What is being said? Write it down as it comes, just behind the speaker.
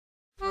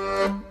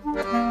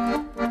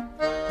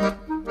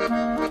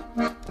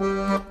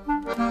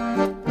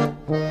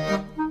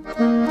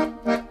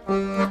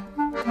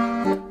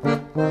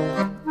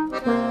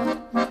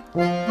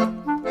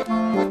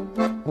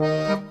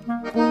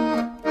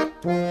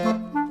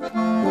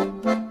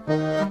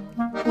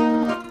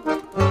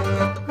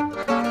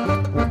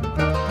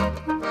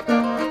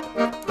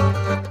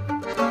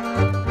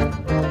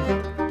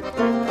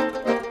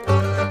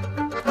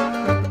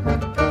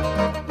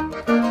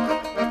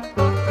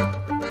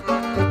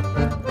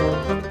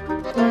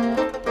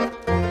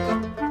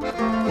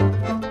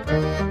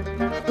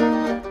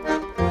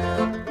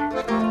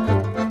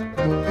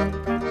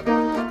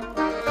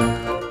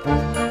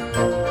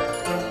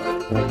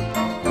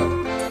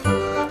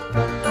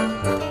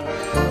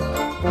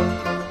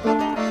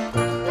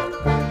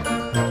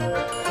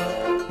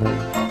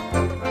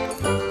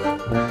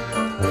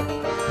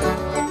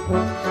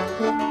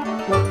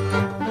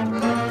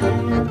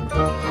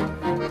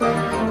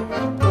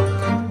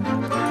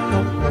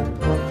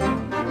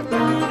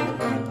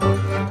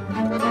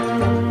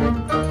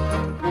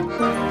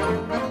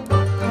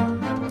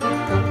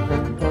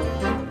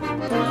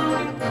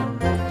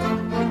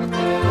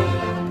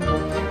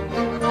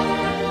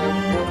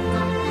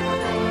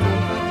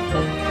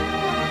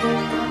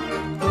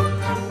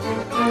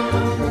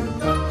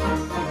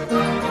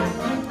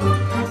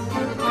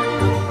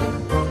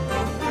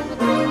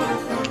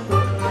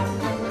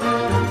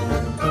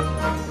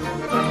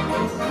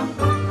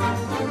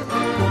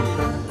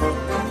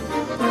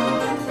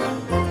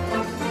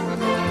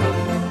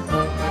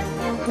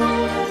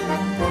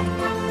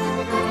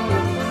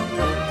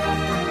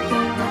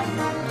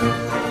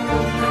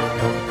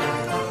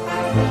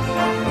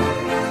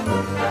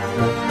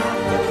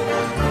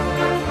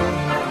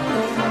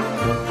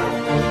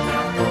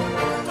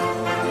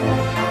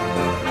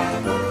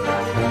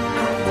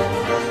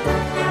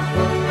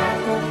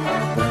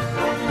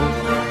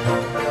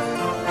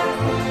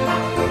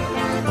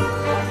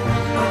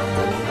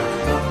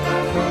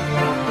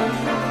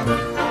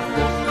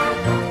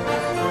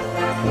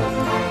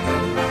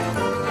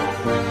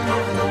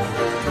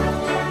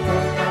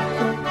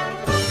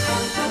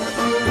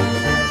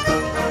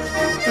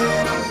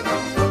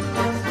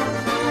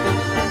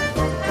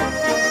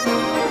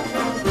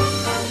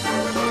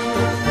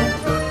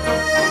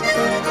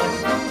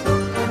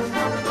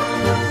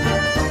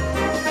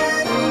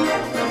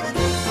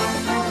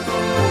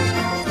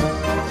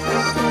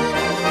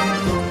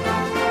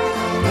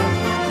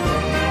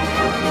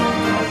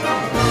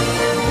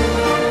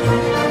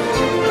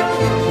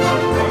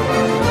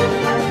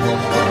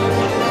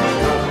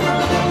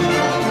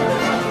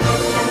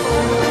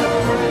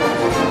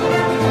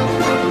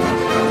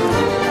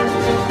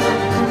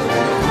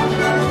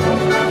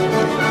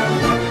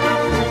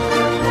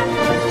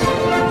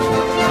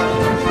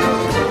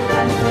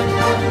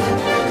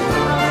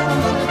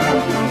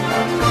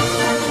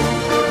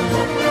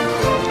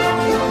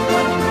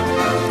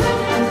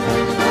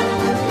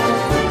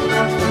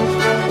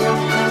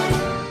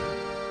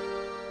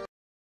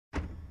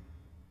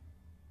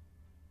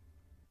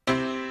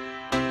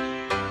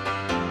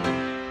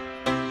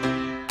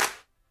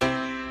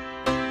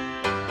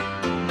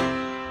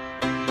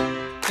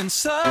And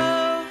so,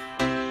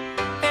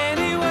 and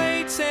he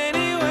waits, and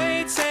he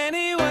waits, and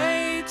he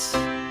waits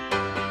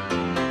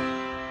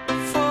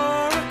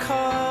for a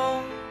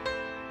call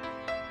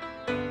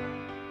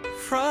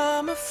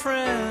from a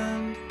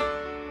friend.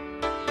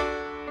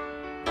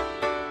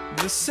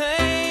 The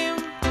same,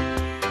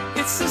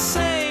 it's the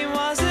same,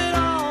 was it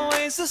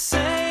always the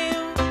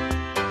same?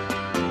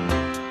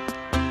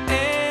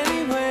 And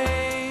he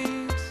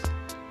waits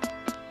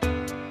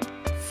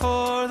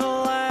for the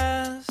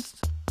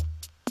last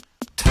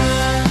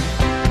time.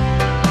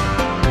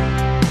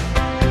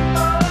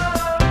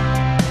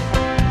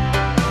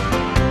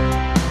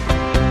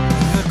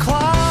 The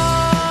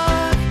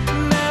clock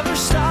never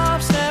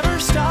stops, never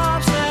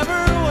stops,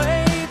 never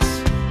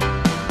waits.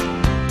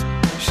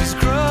 She's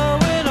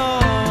growing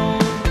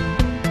old,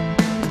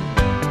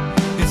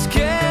 it's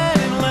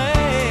getting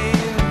late.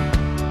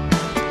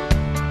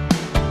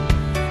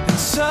 And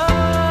so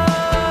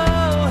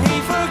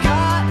he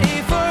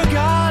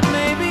forgot,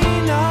 maybe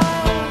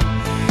not.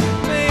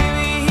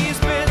 Maybe he's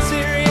been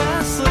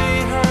seriously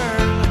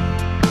hurt.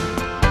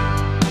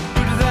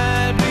 Could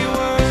that be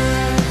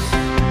worse?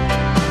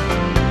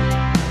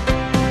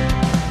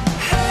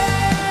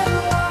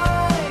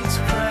 Headlights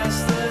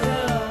crest the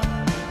hill,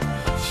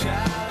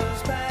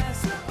 shadows pass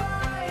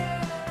by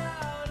and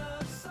out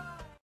of sight.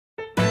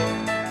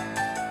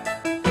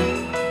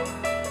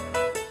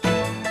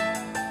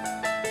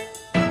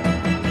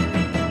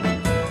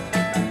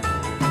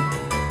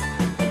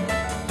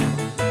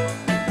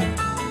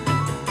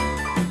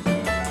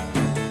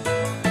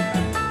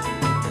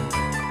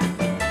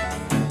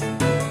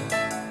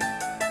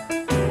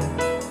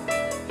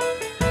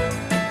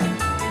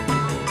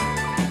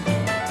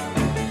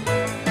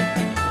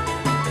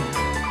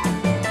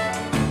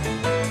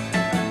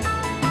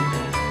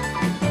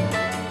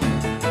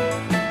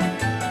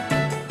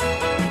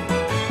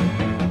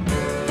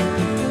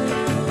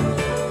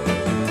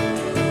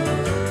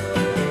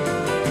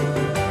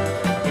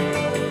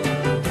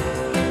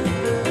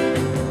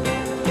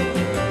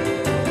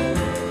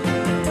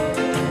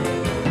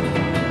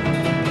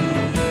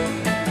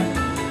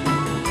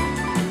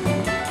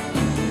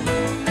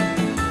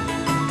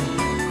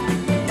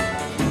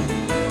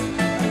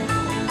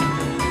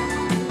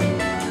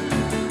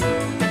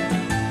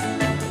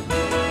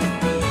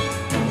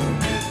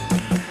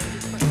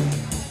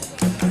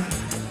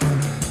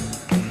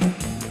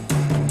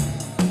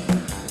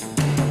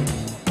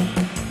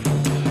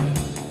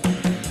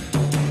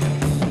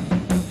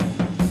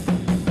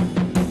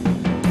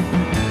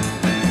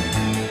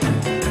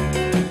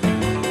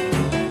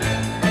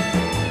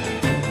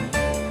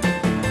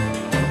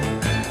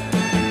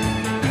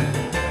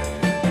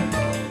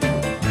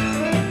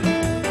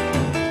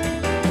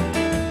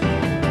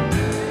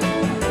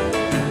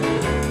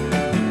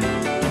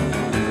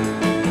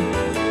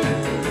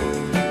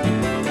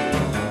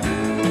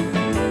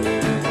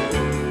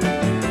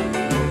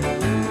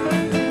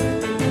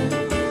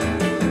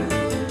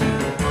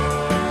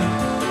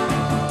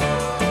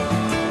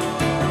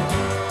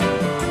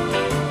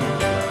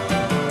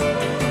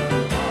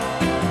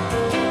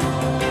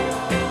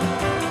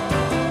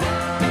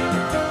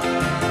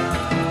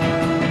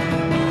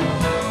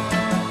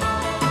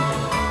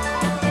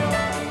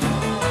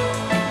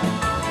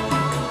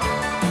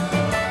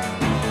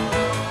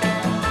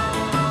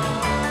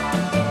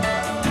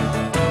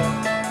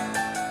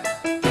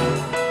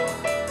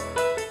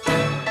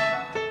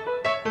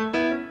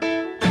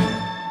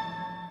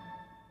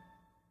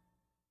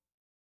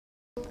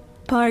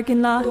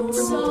 Parking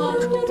lots,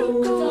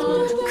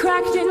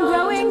 cracked and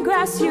growing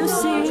grass, you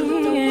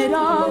see it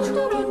all.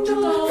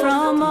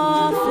 From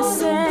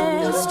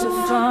offices to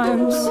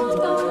farms,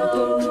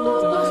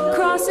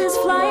 crosses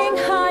flying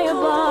high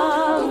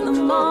above the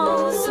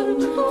malls,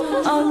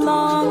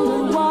 along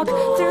the walk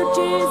through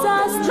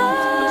Jesus'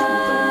 land.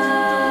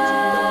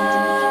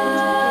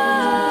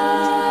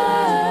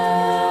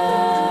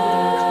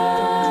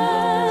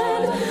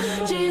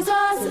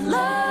 Jesus'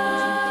 land.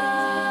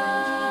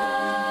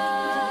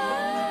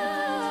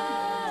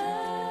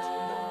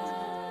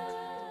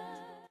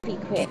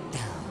 Secret.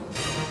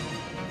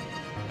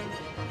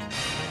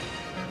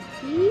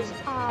 These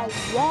are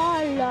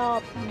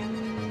wallabies.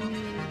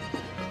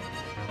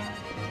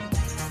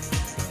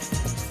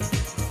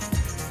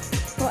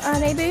 What are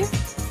they, Boo?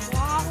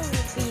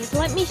 Wallabies.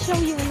 Let me show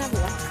you another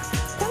one.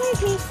 Come here,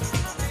 please.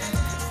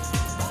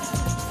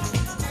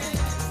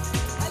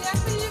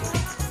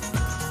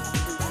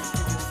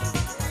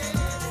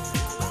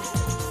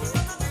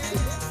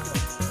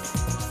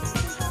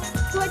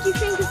 What do you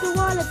think of the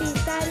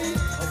wallabies, Daddy?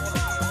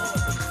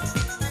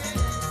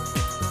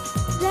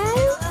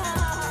 They're